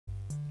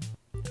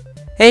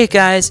Hey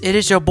guys, it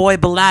is your boy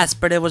Blast,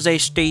 but it was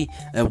HD,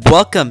 and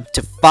welcome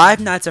to Five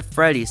Nights at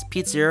Freddy's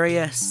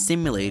Pizzeria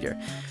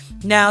Simulator.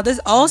 Now, this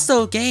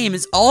game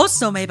is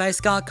also made by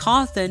Scott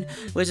Cawthon,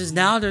 which is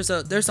now there's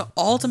an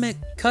ultimate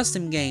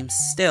custom game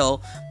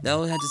still that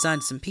will have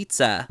designed some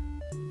pizza.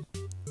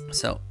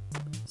 So,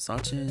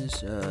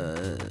 sausage,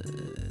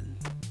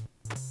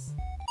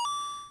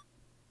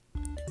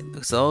 it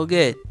looks all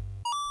good.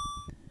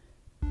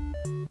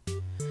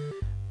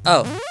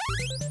 Oh,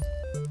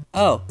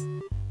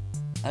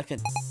 I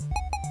can.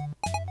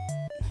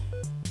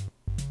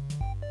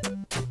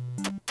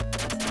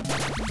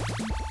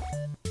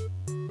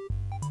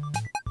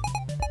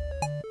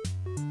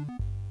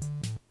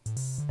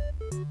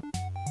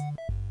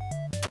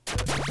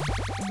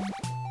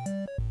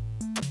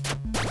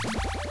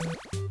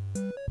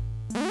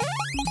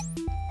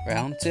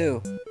 Round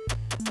 2.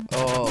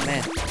 Oh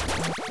man.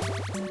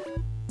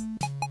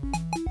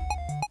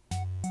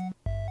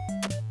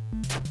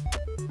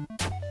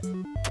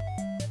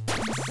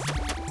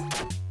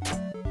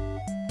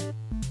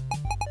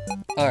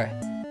 Alright.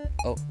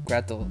 Oh,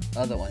 grab the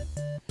other one.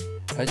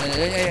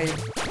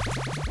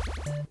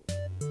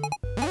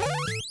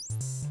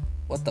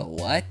 What the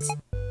what?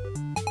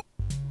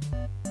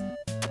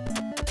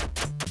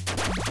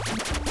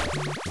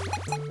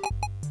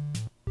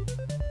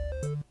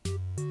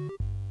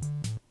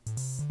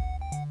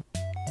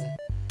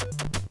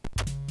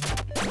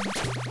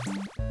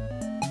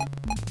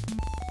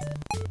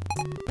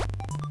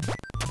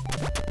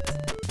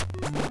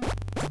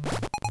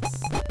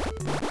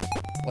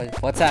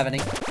 What's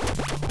happening?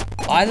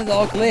 Why did it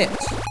all glitch?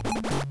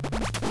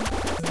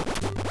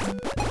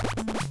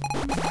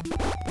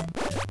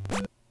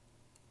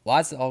 Why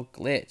is it all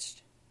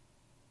glitched?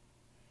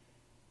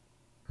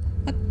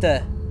 What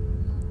the?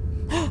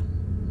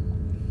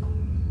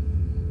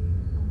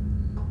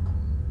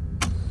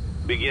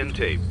 Begin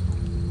tape.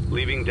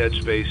 Leaving dead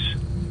space.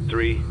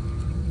 3,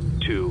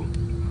 2,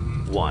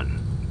 1.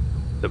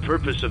 The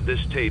purpose of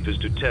this tape is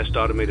to test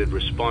automated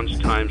response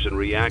times and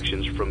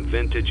reactions from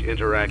vintage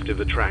interactive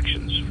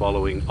attractions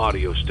following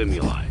audio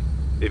stimuli.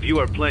 If you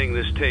are playing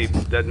this tape,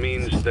 that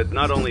means that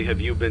not only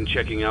have you been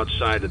checking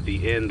outside at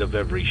the end of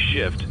every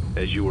shift,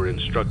 as you were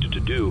instructed to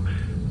do,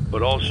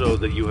 but also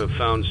that you have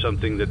found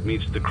something that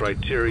meets the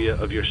criteria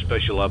of your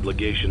special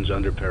obligations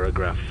under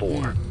paragraph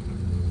 4.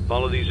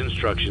 Follow these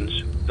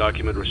instructions,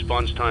 document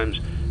response times,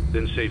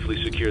 then safely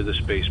secure the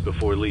space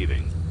before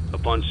leaving.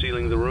 Upon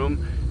sealing the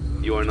room,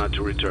 you are not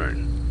to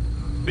return.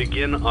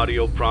 Begin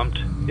audio prompt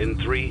in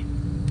 3,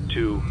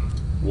 2,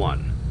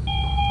 1.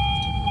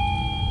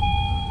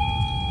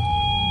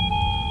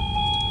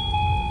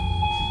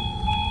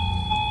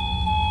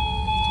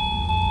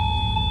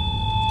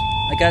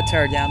 I gotta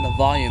turn down the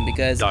volume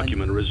because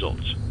document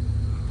results.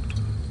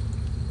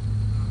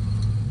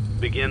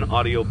 Begin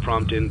audio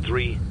prompt in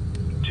 3,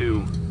 2,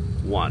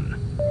 1.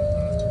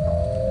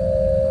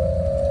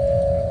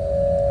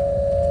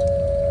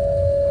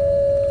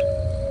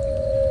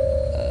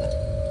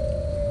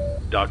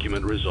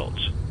 Document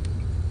results.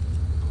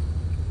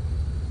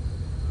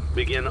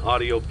 Begin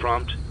audio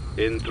prompt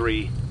in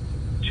 3,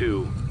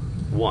 2,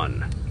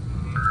 1.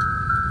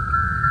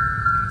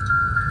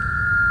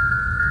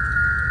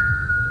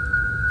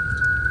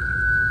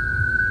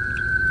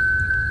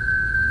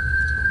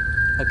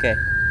 Okay.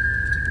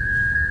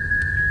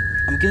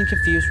 I'm getting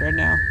confused right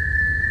now.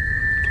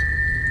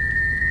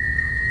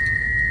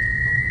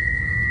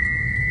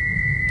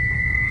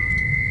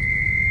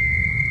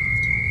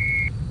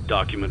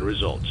 Document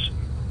results.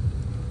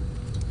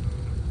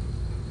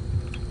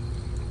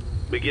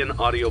 Begin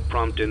audio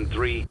prompt in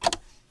 3,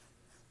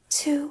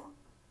 2,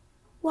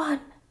 1.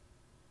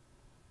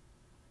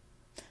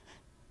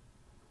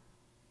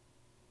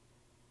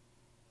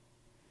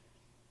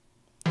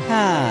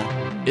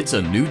 It's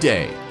a new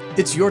day.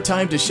 It's your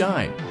time to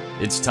shine.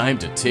 It's time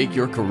to take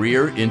your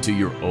career into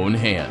your own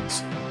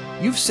hands.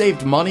 You've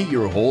saved money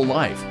your whole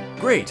life.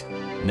 Great.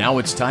 Now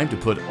it's time to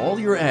put all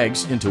your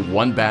eggs into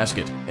one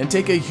basket and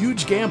take a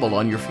huge gamble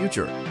on your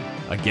future.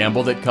 A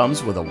gamble that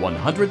comes with a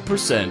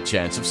 100%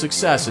 chance of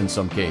success in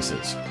some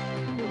cases.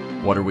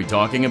 What are we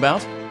talking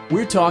about?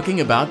 We're talking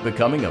about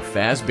becoming a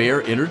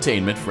Fazbear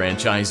Entertainment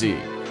franchisee.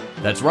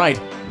 That's right,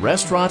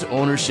 restaurant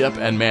ownership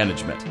and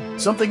management.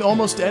 Something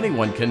almost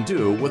anyone can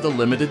do with a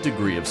limited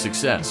degree of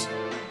success.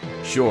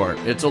 Sure,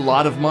 it's a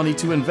lot of money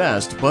to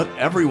invest, but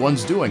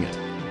everyone's doing it.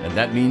 And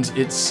that means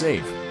it's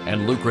safe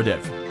and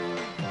lucrative.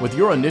 With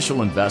your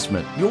initial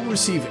investment, you'll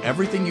receive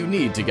everything you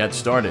need to get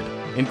started,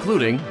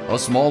 including a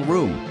small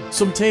room,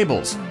 some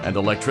tables, and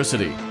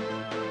electricity.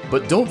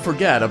 But don't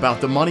forget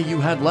about the money you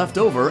had left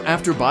over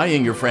after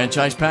buying your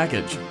franchise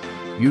package.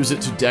 Use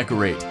it to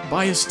decorate,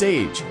 buy a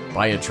stage,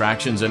 buy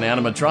attractions and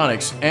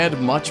animatronics, and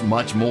much,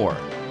 much more.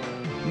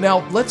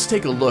 Now, let's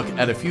take a look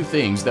at a few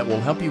things that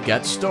will help you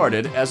get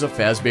started as a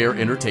Fazbear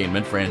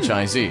Entertainment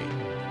franchisee,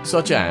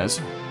 such as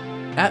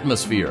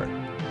atmosphere.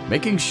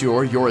 Making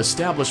sure your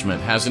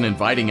establishment has an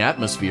inviting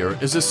atmosphere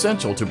is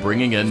essential to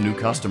bringing in new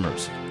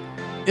customers.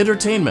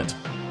 Entertainment.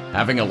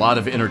 Having a lot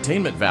of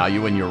entertainment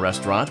value in your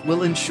restaurant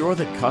will ensure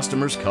that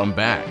customers come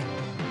back.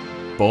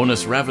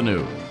 Bonus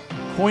revenue.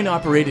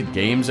 Coin-operated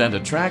games and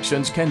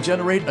attractions can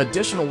generate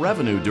additional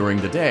revenue during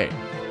the day,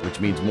 which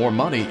means more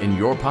money in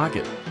your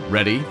pocket,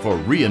 ready for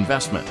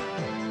reinvestment.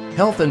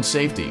 Health and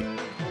safety.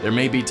 There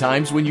may be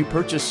times when you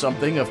purchase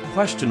something of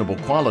questionable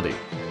quality,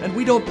 and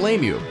we don't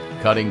blame you.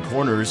 Cutting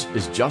corners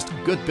is just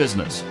good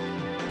business.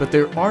 But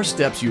there are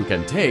steps you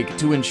can take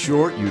to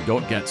ensure you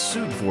don't get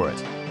sued for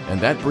it, and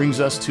that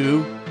brings us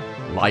to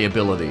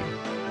liability.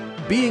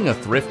 Being a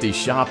thrifty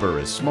shopper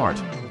is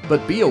smart,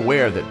 but be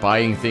aware that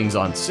buying things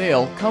on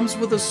sale comes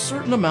with a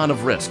certain amount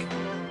of risk.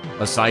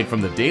 Aside from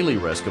the daily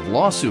risk of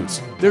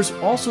lawsuits, there's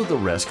also the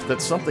risk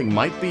that something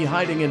might be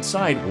hiding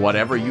inside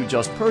whatever you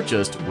just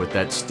purchased with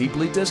that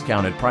steeply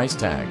discounted price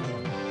tag.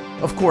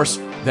 Of course,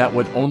 that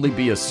would only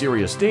be a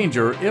serious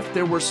danger if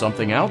there were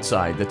something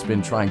outside that's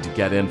been trying to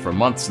get in for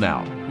months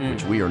now,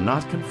 which we are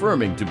not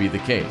confirming to be the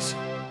case.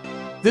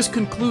 This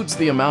concludes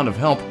the amount of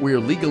help we are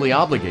legally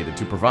obligated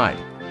to provide.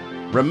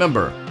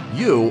 Remember,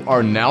 you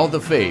are now the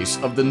face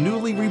of the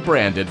newly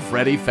rebranded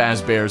Freddy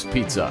Fazbear's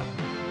Pizza.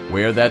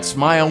 Wear that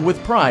smile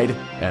with pride,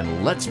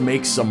 and let's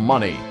make some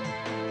money.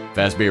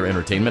 Fazbear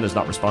Entertainment is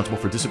not responsible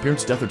for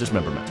disappearance, death, or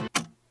dismemberment.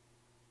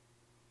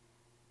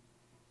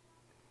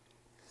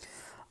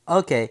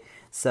 Okay,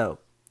 so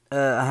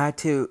I had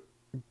to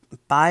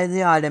buy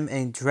the item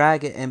and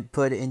drag it and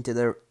put it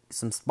into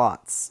some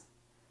spots.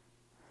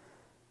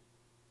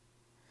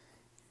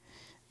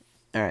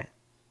 Alright,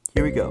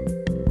 here we go.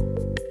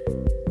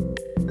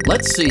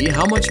 Let's see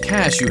how much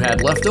cash you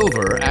had left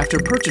over after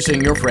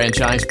purchasing your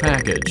franchise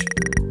package.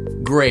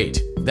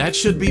 Great, that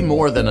should be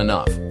more than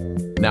enough.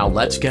 Now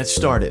let's get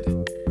started.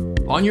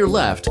 On your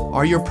left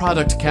are your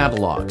product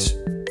catalogs.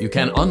 You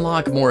can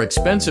unlock more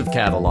expensive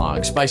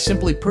catalogs by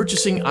simply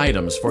purchasing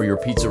items for your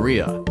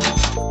pizzeria.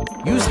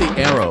 Use the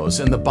arrows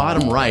in the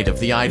bottom right of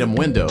the item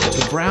window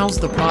to browse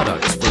the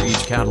products for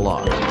each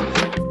catalog.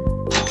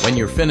 When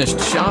you're finished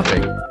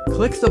shopping,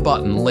 click the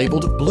button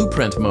labeled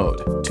Blueprint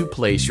Mode to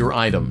place your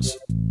items.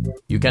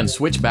 You can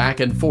switch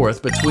back and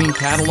forth between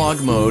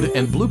Catalog Mode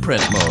and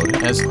Blueprint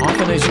Mode as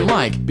often as you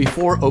like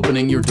before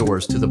opening your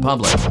doors to the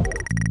public.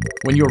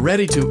 When you're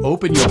ready to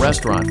open your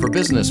restaurant for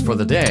business for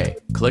the day,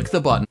 click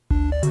the button.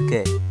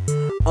 Okay.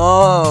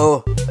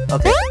 Oh.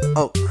 Okay.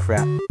 Oh,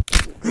 crap.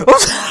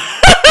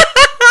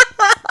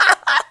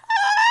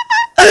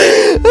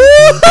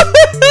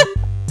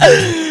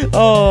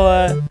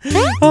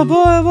 Oh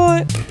boy, oh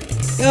boy.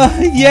 Oh,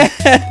 yeah.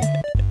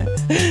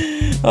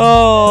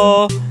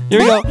 Oh, here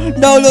we go.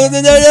 No, no,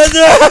 no, no, no,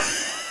 no.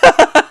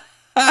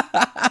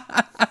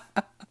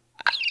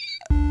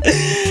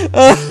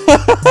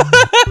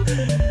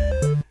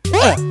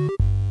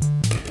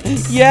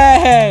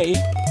 Yay.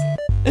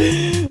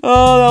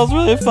 Oh, that was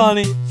really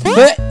funny.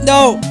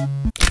 No.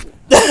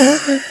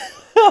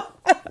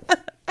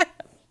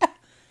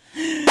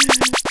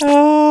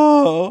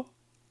 Oh.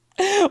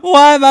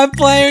 Why am I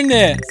playing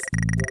this?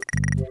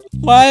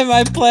 Why am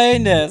I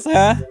playing this,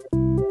 huh?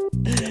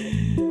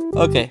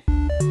 Okay.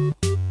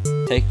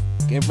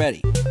 Get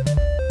ready.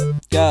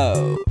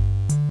 Go.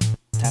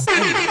 Tap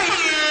in.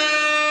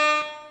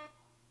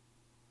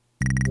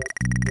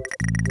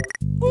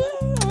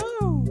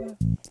 Woo.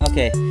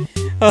 Okay.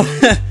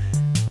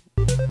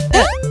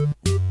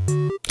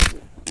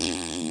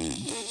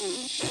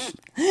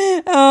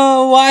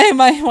 Oh,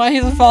 why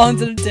is it falling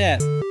to the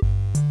depth?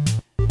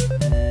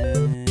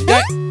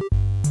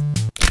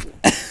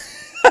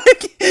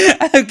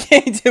 I'm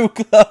getting too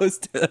close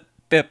to the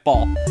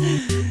pitball.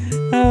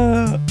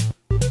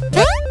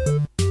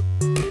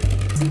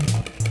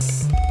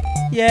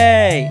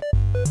 Yay!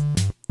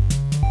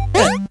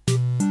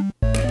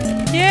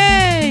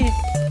 Yay!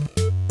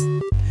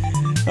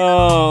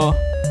 Oh!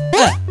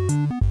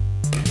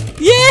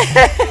 Yay!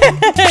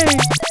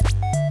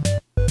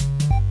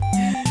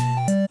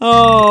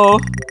 Oh!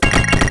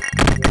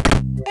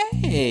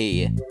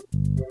 Hey!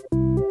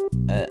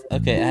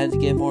 Okay, I had to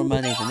get more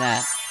money than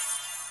that.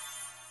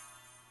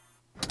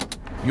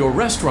 Your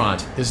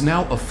restaurant is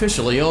now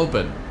officially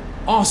open.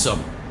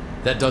 Awesome!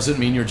 That doesn't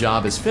mean your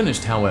job is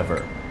finished,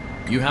 however.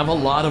 You have a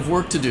lot of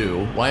work to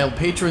do while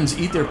patrons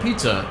eat their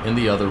pizza in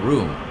the other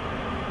room.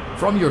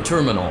 From your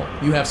terminal,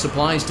 you have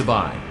supplies to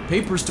buy,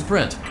 papers to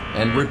print,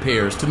 and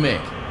repairs to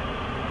make.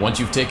 Once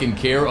you've taken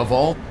care of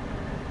all,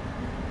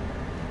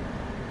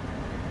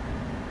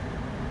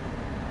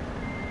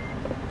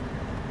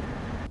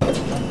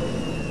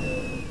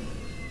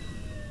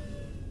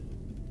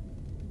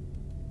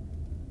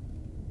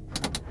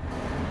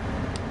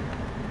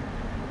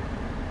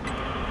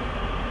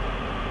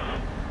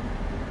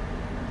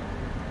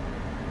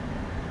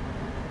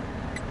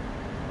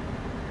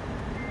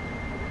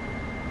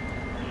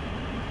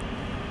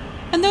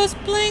 And those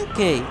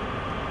Blinky!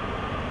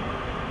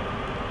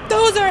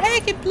 Those are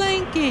Eggy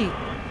Blinky!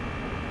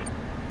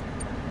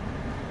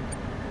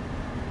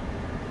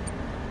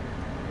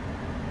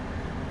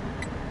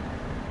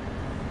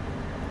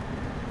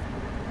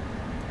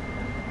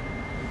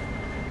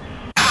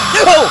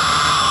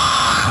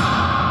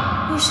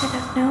 You should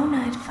have known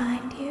I'd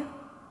find you.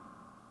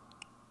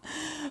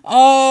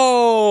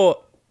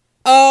 Oh!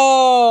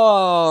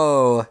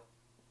 Oh!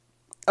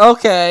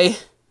 Okay.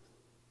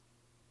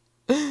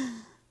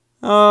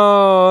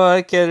 Oh,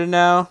 I get it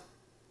now.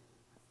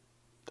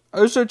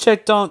 I should have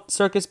checked on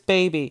Circus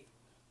Baby.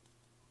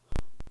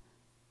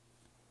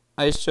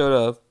 I should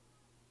have.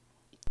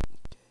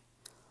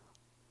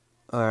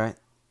 Alright.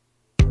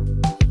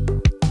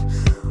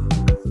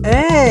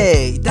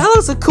 Hey! That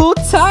looks a cool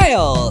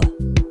tile!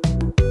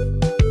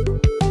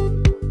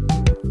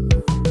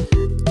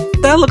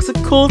 That looks a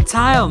cool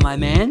tile, my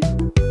man.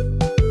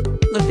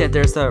 Look at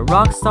there's a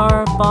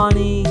Rockstar,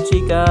 Bonnie,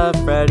 Chica,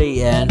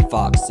 Freddy, and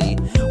Foxy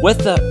with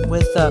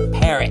the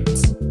parrot.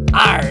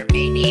 Arr,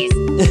 mateys.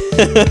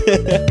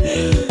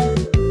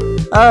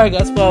 Alright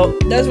guys, well,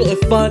 that's really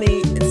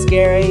funny and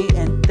scary,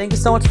 and thank you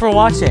so much for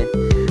watching.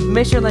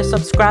 Make sure to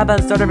subscribe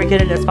and start every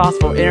kid as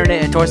possible.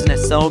 Internet endorsement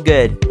is so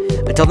good.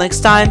 Until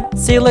next time,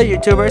 see you later,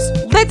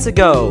 YouTubers. Let's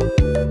go!